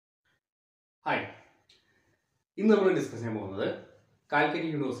Hi. In the world discussion Calicut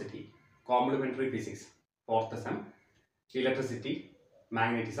University, Complementary Physics, 4th sem, Electricity,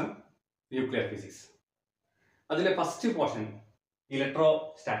 Magnetism, Nuclear Physics. That's the first portion,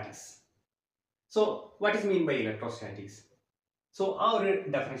 Electrostatics. So, what is mean by electrostatics? So, our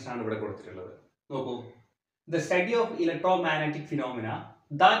definition is the study of electromagnetic phenomena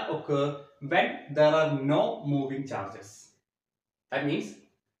that occur when there are no moving charges. That means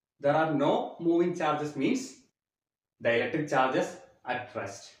there are no moving charges means the electric charges at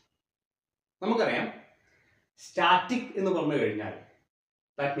rest. നമുക്കറിയാം static എന്ന് പറഞ്ഞു കഴിഞ്ഞാൽ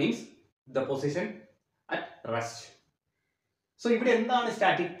that means the position at rest. So ഇവിടെ എന്താണ്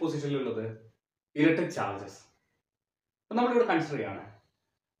static പൊസിഷനിൽ ഉള്ളത്? Electric charges. അപ്പോൾ നമ്മൾ ഇവിടെ കൺസിഡർ ചെയ്യാണ്.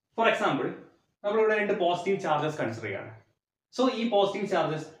 ഫോർ എക്സാമ്പിൾ നമ്മൾ ഇവിടെ രണ്ട് പോസിറ്റീവ് ചാർജസ് കൺസിഡർ ചെയ്യാണ്. So ഈ positive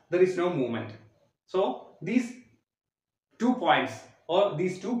charges there is no movement. So these 2 points or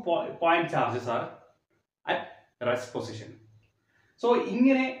these 2 point charges are at rest position. So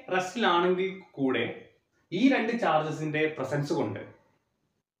ഇങ്ങനെ റെസ്റ്റിലാണെങ്കിൽ കൂടെ ഈ രണ്ട് ചാർജസിന്റെ പ്രസൻസ് കൊണ്ട്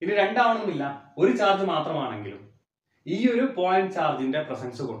ഇത് രണ്ടാവണമെന്നില്ല, ഒരു ചാർജ് മാത്രമാണെങ്കിലും ഈ ഒരു പോയിന്റ് ചാർജിന്റെ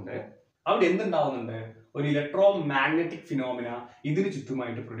പ്രസൻസ് കൊണ്ട് അവിടെ എന്തുണ്ടാവുന്നുണ്ട്? ഒരു ഇലക്ട്രോ മാഗ്നറ്റിക് ഫിനോമിന ഇതിന്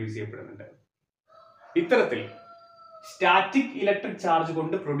ചുറ്റുമായിട്ട് പ്രൊഡ്യൂസ് ചെയ്യപ്പെടുന്നുണ്ട്. ഇത്തരത്തിൽ സ്റ്റാറ്റിക് ഇലക്ട്രിക് ചാർജ്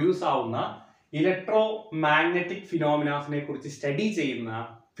കൊണ്ട് പ്രൊഡ്യൂസ് ആവുന്ന ഇലക്ട്രോ മാഗ്നറ്റിക് ഫിനോമിനാസിനെ കുറിച്ച് സ്റ്റഡി ചെയ്യുന്ന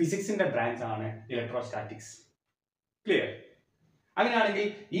ഫിസിക്സിന്റെ ബ്രാഞ്ച് ആണ് ഇലക്ട്രോസ്റ്റാറ്റിക്സ്. ക്ലിയർ? അങ്ങനെയാണെങ്കിൽ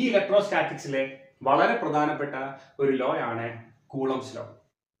ഈ ഇലക്ട്രോസ്റ്റാറ്റിക്സിലെ വളരെ പ്രധാനപ്പെട്ട ഒരു ലോ ആണ് Coulomb's law.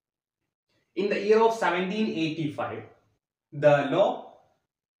 In the year of 1785, the law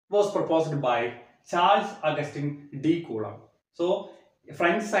was proposed by Charles Augustin D. Coulomb. So,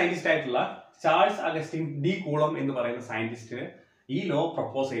 French scientist ആയിട്ടുള്ള ചാൾസ് അഗസ്റ്റിൻ ഡി കൂളം എന്ന് പറയുന്ന സയന്റിസ്റ്റ് ഈ ലോ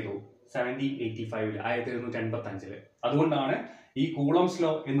പ്രപ്പോസ് ചെയ്തു 1785 1785. അതുകൊണ്ടാണ് ഈ കൂളംസ്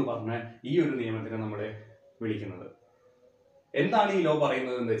ലോ എന്ന് പറഞ്ഞ ഈ ഒരു നിയമത്തിനെ നമ്മൾ വിളിക്കുന്നത്. എന്താണ് ഈ ലോ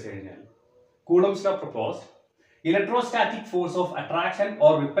പറയുന്നത് എന്ന് വെച്ച് കഴിഞ്ഞാൽ, Coulomb's law proposed electrostatic force of attraction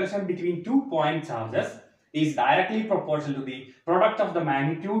or repulsion between 2 point charges is directly proportional to the product of the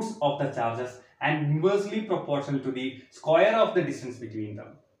magnitudes of the charges and inversely proportional to the square of the distance between them.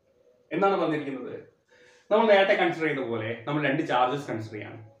 എന്താണ് പറഞ്ഞിരിക്കുന്നത്? നമ്മൾ നേരത്തെ consider ചെയ്ത പോലെ നമ്മൾ രണ്ട് charges consider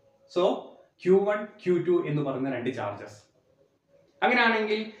ചെയ്യാണ്. So Q1 Q2 എന്ന് പറയുന്ന രണ്ട് ചാർജസ്.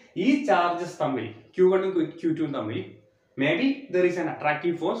 അങ്ങനെയാണെങ്കിൽ ഈ ചാർജസ് തമ്മിൽ Q1 ഉം Q2 ഉം തമ്മിൽ maybe there is an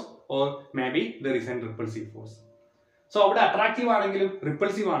attractive force or maybe there is an repulsive force. So അവിടെ അട്രാക്റ്റീവ് ആണെങ്കിലും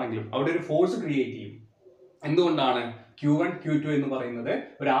റിപ്പൾസീവ് ആണെങ്കിലും അവിടെ ഒരു ഫോഴ്സ് ക്രിയേറ്റ് ചെയ്യും. എന്തുകൊണ്ടാണ്? Q1 Q2 എന്ന് പറയുന്നത്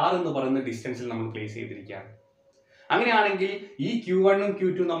ഒരു R എന്ന് പറയുന്ന ഡിസ്റ്റൻസിൽ നമ്മൾ പ്ലേസ് ചെയ്തിരിക്കുകയാണ്. അങ്ങനെയാണെങ്കിൽ ഈ Q1 ഉം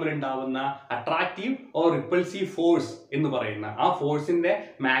Q2 ഉം തമ്മിൽ ഉണ്ടാവുന്ന അട്രാക്റ്റീവ് ഓർ റിപ്പൾസീവ് ഫോഴ്സ് എന്ന് പറയുന്ന ആ ഫോഴ്സിന്റെ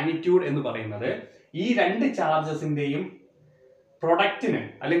മാഗ്നിറ്റ്യൂഡ് എന്ന് പറയുന്നത് ഈ രണ്ട് ചാർജസിന്റെയും പ്രൊഡക്റ്റിന്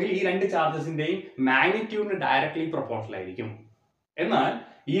അല്ലെങ്കിൽ ഈ രണ്ട് ചാർജസിന്റെയും മാഗ്നിറ്റ്യൂഡിന് ഡയറക്ട്ലി പ്രൊപ്പോർഷണൽ ആയിരിക്കും. എന്നാൽ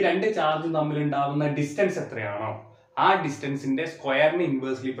ഈ രണ്ട് ചാർജും തമ്മിൽ ഉണ്ടാവുന്ന ഡിസ്റ്റൻസ് എത്രയാണോ ആ ഡിസ്റ്റൻസിന്റെ സ്ക്വയറിന്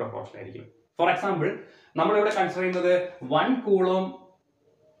ഇൻവേഴ്സ്ലി പ്രൊപ്പോർഷണൽ ആയിരിക്കും. ഫോർ എക്സാമ്പിൾ നമ്മളിവിടെ കൺസിഡർ ചെയ്യുന്നത് 1 കൂളോം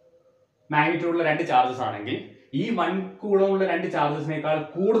മാഗ്നിറ്റ്യൂഡുള്ള രണ്ട് ചാർജസ് ആണെങ്കിൽ ഈ 1 കൂളോമുള്ള രണ്ട് ചാർജസിനേക്കാൾ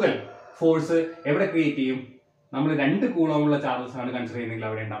കൂടുതൽ ഫോഴ്സ് എവിടെ ക്രിയേറ്റ് ചെയ്യും? നമ്മൾ 2 കൂളോമുള്ള ചാർജസ് ആണ് കൺസിഡർ ചെയ്യുന്നെങ്കിൽ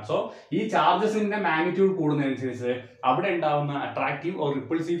അവിടെ ഉണ്ടാവും. സോ ഈ ചാർജസിന്റെ മാഗ്നിറ്റ്യൂഡ് കൂടുന്നതനുസരിച്ച് അവിടെ ഉണ്ടാവുന്ന അട്രാക്റ്റീവ് ഓർ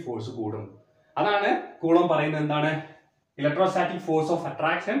റിപ്പൾസീവ് ഫോഴ്സ് കൂടും. അതാണ് കൂളോം പറയുന്നത് എന്താണ്? Electrostatic force of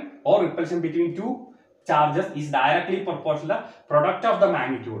attraction or repulsion between 2 charges is directly proportional to the product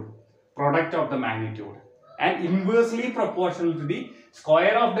of the magnitude and inversely proportional to the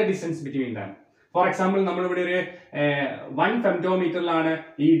square of the distance between them. For example, നമ്മൾ ഇവിടെ ഒരു 1 femtometerലാണ്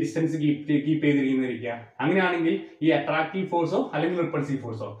ഈ distance keep ചെയ്തിരിക്കുക. അങ്ങനെയാണെങ്കിൽ ഈ attractive ഫോഴ്സോ അല്ലെങ്കിൽ repulsive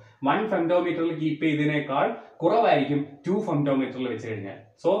ഫോഴ്സോ 1 femtometerൽ keep ചെയ്തതിനേക്കാൾ കുറവായിരിക്കും 2 femtometerൽ വെച്ച് കഴിഞ്ഞാൽ.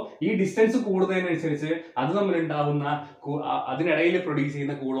 സോ ഈ ഡിസ്റ്റൻസ് കൂടുന്നതിനനുസരിച്ച് അത് നമ്മൾ ഉണ്ടാവുന്ന അതിനിടയിൽ പ്രൊഡ്യൂസ്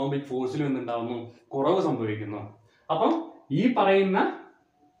ചെയ്യുന്ന കൂളോംബിക് ഫോഴ്സിൽ നിന്നുണ്ടാവുന്നു കുറവ് സംഭവിക്കുന്നു. അപ്പം ഈ പറയുന്ന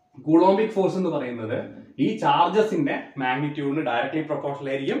കൂളോംബിക് ഫോഴ്സ് എന്ന് പറയുന്നത് ഈ ചാർജസിന്റെ മാഗ്നിറ്റ്യൂഡിന് ഡയറക്ട്ലി പ്രൊപ്പോർഷണൽ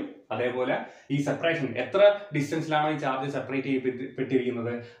ആയിരിക്കും. അതേപോലെ ഈ സെപ്പറേഷൻ എത്ര ഡിസ്റ്റൻസിലാണോ ഈ ചാർജ് സെപ്പറേറ്റ്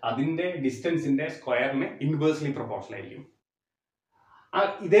ചെയ്യപ്പെട്ടിരിക്കുന്നത് അതിന്റെ ഡിസ്റ്റൻസിന്റെ സ്ക്വയറിന് ഇൻവേഴ്സ്ലി പ്രൊപ്പോർഷണൽ ആയിരിക്കും.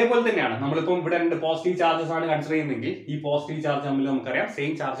 ഇതേപോലെ തന്നെയാണ് നമ്മളിപ്പം ഇവിടെ രണ്ട് പോസിറ്റീവ് ചാർജസ് ആണ് കൺസിഡർ ചെയ്യുന്നതെങ്കിൽ ഈ പോസിറ്റീവ് ചാർജ് തമ്മിൽ നമുക്കറിയാം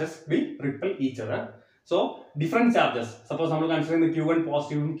same charges will ripple each other. So different charges suppose നമ്മൾ കൺസിഡർ ചെയ്യുന്ന Q1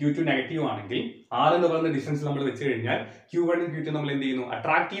 പോസിറ്റീവും Q2 നെഗറ്റീവ് ആണെങ്കിൽ R എന്ന് പറയുന്ന ഡിസ്റ്റൻസ് നമ്മൾ വെച്ച് കഴിഞ്ഞാൽ Q1 ഉം Q2 നമ്മൾ എന്ത് ചെയ്യുന്നു?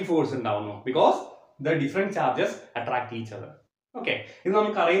 അട്രാക്റ്റീവ് ഫോഴ്സ് ഉണ്ടാവുന്നു. Because the different charges attract each other. Okay, ഇത്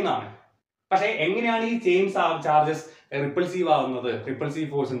നമുക്ക് അറിയുന്നതാണ്. പക്ഷെ എങ്ങനെയാണ് ഈ സെയിം ചാർജസ് റിപ്പൾസീവ് ആവുന്നത്, റിപ്പൾസീവ്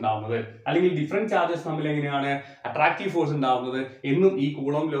ഫോഴ്സ് ഉണ്ടാവുന്നത്, അല്ലെങ്കിൽ ഡിഫറെന്റ് ചാർജസ് തമ്മിൽ എങ്ങനെയാണ് അട്രാക്റ്റീവ് ഫോഴ്സ് ഉണ്ടാവുന്നത് എന്നും ഈ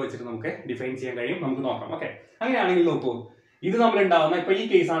കൂളോം ലോ വെച്ചിട്ട് നമുക്ക് ഡിഫൈൻ ചെയ്യാൻ കഴിയും. നമുക്ക് നോക്കാം. ഓക്കെ, അങ്ങനെയാണെങ്കിൽ നോക്കൂ, ഇത് നമ്മൾ ഉണ്ടാവുന്ന ഇപ്പോൾ ഈ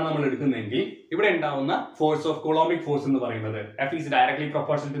കേസാണ് നമ്മൾ എടുക്കുന്നതെങ്കിൽ ഇവിടെ ഉണ്ടാവുന്ന ഫോഴ്സ് ഓഫ് കൂളോമിക് ഫോഴ്സ് എന്ന് പറയുന്നത് F is directly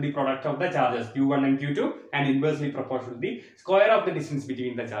proportional to the product of the charges Q1 and Q2 and inversely proportional to the square of the distance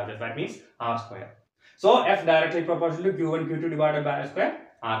between the charges. That means R square. So F directly proportional to Q1 Q2 divided by R square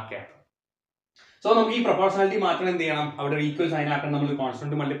R cap. So നമുക്ക് ഈ proportionality മാറ്റം എന്ത് ചെയ്യണം? അവിടെ equal sign ആക്കാൻ നമ്മൾ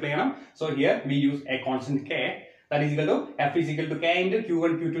constant multiply ചെയ്യണം. So here we use a constant K that is equal to F is equal to K into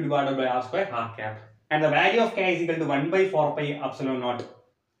Q1 Q2 divided by R square R cap. And the value of K is equal to 1 by 4 pi epsilon naught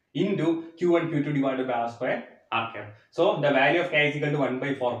into Q1 Q2 divided by R square R cap. So the value of K is equal to 1 by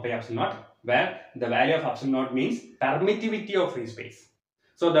 4 pi epsilon naught, where the value of epsilon naught means permittivity of free space.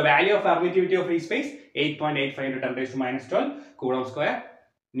 So the value of permittivity of free space 8.85 into 10 raised to minus 12 Coulomb square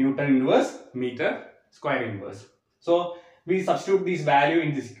Newton inverse meter square inverse. So we substitute this value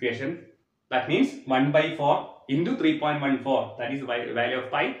in this equation. That means 1 by 4 into 3.14, that is the value of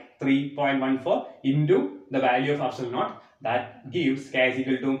pi, 3.14 into the value of epsilon naught, that gives K is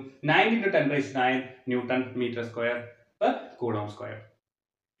equal to 9 into 10 raised to 9 Newton meter square per Coulomb square.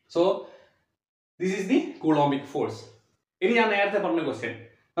 So this is the Coulombic force. ഇനി ഞാൻ നേരത്തെ പറഞ്ഞ question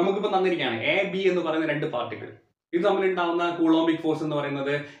നമുക്കിപ്പോൾ തന്നിരിക്കുകയാണ് A B എന്ന് പറയുന്ന രണ്ട് particle ഇത് തമ്മിലുണ്ടാവുന്ന കൂളോംബിക് ഫോഴ്സ് എന്ന്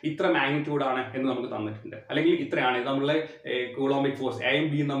പറയുന്നത് ഇത്ര മാഗ്നിറ്റ്യൂഡ് ആണ് എന്ന് നമുക്ക് തന്നിട്ടുണ്ട്, അല്ലെങ്കിൽ ഇത്രയാണ് നമ്മളെ കൂളോംബിക് ഫോഴ്സ് എയും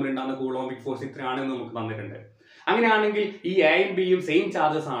ബിയും തമ്മിലുണ്ടാകുന്ന കൂളോംബിക് ഫോഴ്സ് ഇത്രയാണെന്ന് നമുക്ക് തന്നിട്ടുണ്ട്. അങ്ങനെയാണെങ്കിൽ ഈ എയും ബിയും സെയിം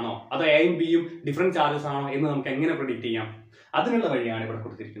ചാർജസ് ആണോ അതോ എയും ബിയും ഡിഫറെന്റ് ചാർജസ് ആണോ എന്ന് നമുക്ക് എങ്ങനെ പ്രെഡിക്റ്റ് ചെയ്യാം? അതിനുള്ള വഴിയാണ് ഇവിടെ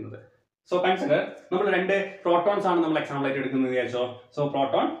കൊടുത്തിരിക്കുന്നത്. സോ കൺസിഡർ നമ്മൾ രണ്ട് പ്രോട്ടോൺസ് ആണ് നമ്മൾ എക്സാമ്പിൾ ആയിട്ട് എടുക്കുന്നത് വിചാരിച്ചോ. So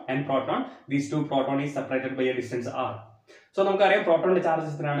proton and proton, these two proton is separated by A distance r. So നമുക്കറിയാം പ്രോട്ടോണിന്റെ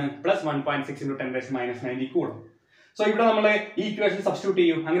ചാർജസ് എത്രയാണ്? Plus 1.6 into 10 raised to minus 90 കൂളും. So ഇവിടെ നമ്മൾ ഈ ഇക്വേഷൻ സബ്സ്റ്റിറ്റ്യൂട്ട്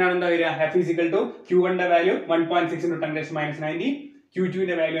ചെയ്യും. അങ്ങനെയാണ് എന്താ വരിക? F is equal to Q1 ന്റെ value 1.6 into 10 raised to minus 90, Q2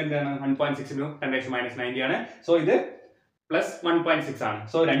 ന്റെ വാല്യൂ എന്താണ്? 1.6 into 10 raised to minus 90 ആണ്. സോ ഇത് പ്ലസ് 1.6 ആണ്.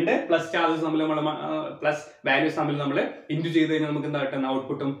 സോ രണ്ട് പ്ലസ് ചാർജസ് നമ്മൾ പ്ലസ് വാല്യൂസ് തമ്മിൽ നമ്മൾ ഇൻറ്റു ചെയ്ത് കഴിഞ്ഞാൽ നമുക്ക് എന്താ കിട്ടുന്ന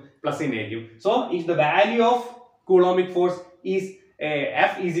ഔട്ട്പുട്ടും പ്ലസ് തന്നെ ആയിരിക്കും. So if the value of കൂളോമിക് force is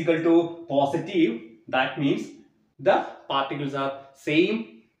F is equal to positive, that means the particles are same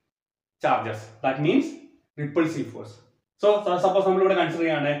charges, that means repulsive force. So suppose നമ്മൾ ഇവിടെ കൺസിഡർ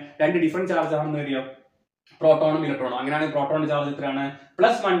ചെയ്യാണ് രണ്ട് ഡിഫറെന്റ് ചാർജ് ആണെന്ന് അറിയാം, പ്രോട്ടോണും ഇലക്ട്രോണും. അങ്ങനെയാണെങ്കിൽ പ്രോട്ടോണിന്റെ ചാർജ് എത്രയാണ്?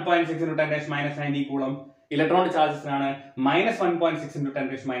 Plus 1.6 into 10 raised to minus 90 coulomb. ഇലക്ട്രോണിന്റെ charge എത്രയാണ്? Minus 1.6 into 10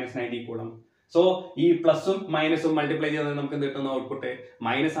 raised to minus 90 coulomb. So ഈ പ്ലസും മൈനസും മൾട്ടിപ്ലൈ ചെയ്താൽ നമുക്ക് എന്ത് കിട്ടുന്ന ഔട്ട്പുട്ട്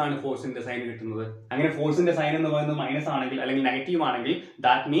മൈനസ് ആണ് ഫോഴ്സിന്റെ സൈൻ കിട്ടുന്നത്. അങ്ങനെ ഫോഴ്സിന്റെ സൈൻ എന്ന് പറയുന്നത് മൈനസ് ആണെങ്കിൽ അല്ലെങ്കിൽ നെഗറ്റീവ് ആണെങ്കിൽ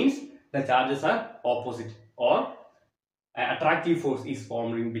that means the charges are opposite or attractive force is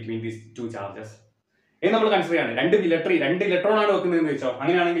formed in between these two charges. ഇത് നമ്മൾ കൺസിഡർ ചെയ്യാണ് രണ്ട് ഇലക്ട്രോൺ ആണ് വെക്കുന്നതെന്ന് വെച്ചോ.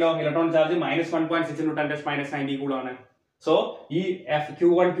 അങ്ങനെയാണെങ്കിലോ electron charge minus 1.6 into 10 raised to minus 90 കൂളാണ്. So ഈ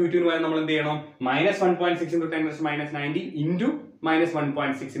Q1 Q2 ന് വരെ നമ്മൾ എന്ത് ചെയ്യണം? Minus 1.6 into 10 raised to minus 90 into minus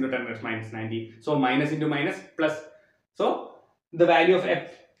 1.6 into 10 raised to minus 90. So minus into minus plus. So the value of F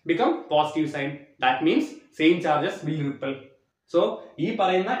become positive sign. That means same charges will repel. So ഈ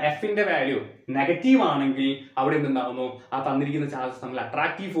പറയുന്ന എഫിന്റെ value negative ആണെങ്കിൽ അവിടെ എന്തുണ്ടാവുന്നു? ആ തന്നിരിക്കുന്ന charges തമ്മിൽ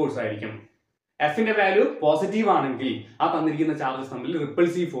attractive force ആയിരിക്കും. എഫിന്റെ വാല്യൂ പോസിറ്റീവ് ആണെങ്കിൽ ആ തന്നിരിക്കുന്ന ചാർജസ് തമ്മിൽ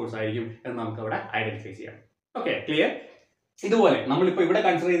റിപ്പൾസീവ് ഫോഴ്സ് ആയിരിക്കും എന്ന് നമുക്ക് അവിടെ ഐഡന്റിഫൈ ചെയ്യാം. Okay, clear? ഇതുപോലെ നമ്മളിപ്പോൾ ഇവിടെ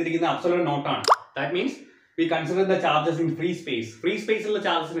കൺസിഡർ ചെയ്തിരിക്കുന്ന അബ്സൊല്യൂട്ട് നോട്ട് ആണ്. That means we consider the charges in free space. Free സ്പേസിലുള്ള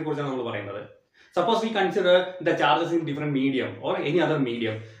ചാർജസിനെ കുറിച്ചാണ് നമ്മൾ പറയുന്നത്. Suppose we consider the charges in different medium or any other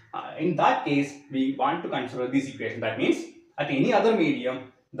medium. In that case we want to consider this equation. That means at any other medium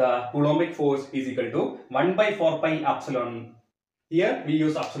the coulombic force is equal to 1 by 4 pi epsilon. Here we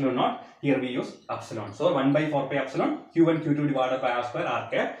use epsilon naught, here we use epsilon. So 1 by 4 pi epsilon Q1 Q2 divided by R square R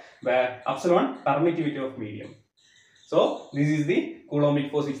cap, where epsilon permittivity of medium. So this is the coulombic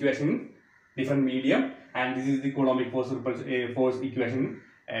force equation in different medium, and this is the coulombic force equation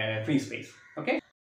in free space. Okay.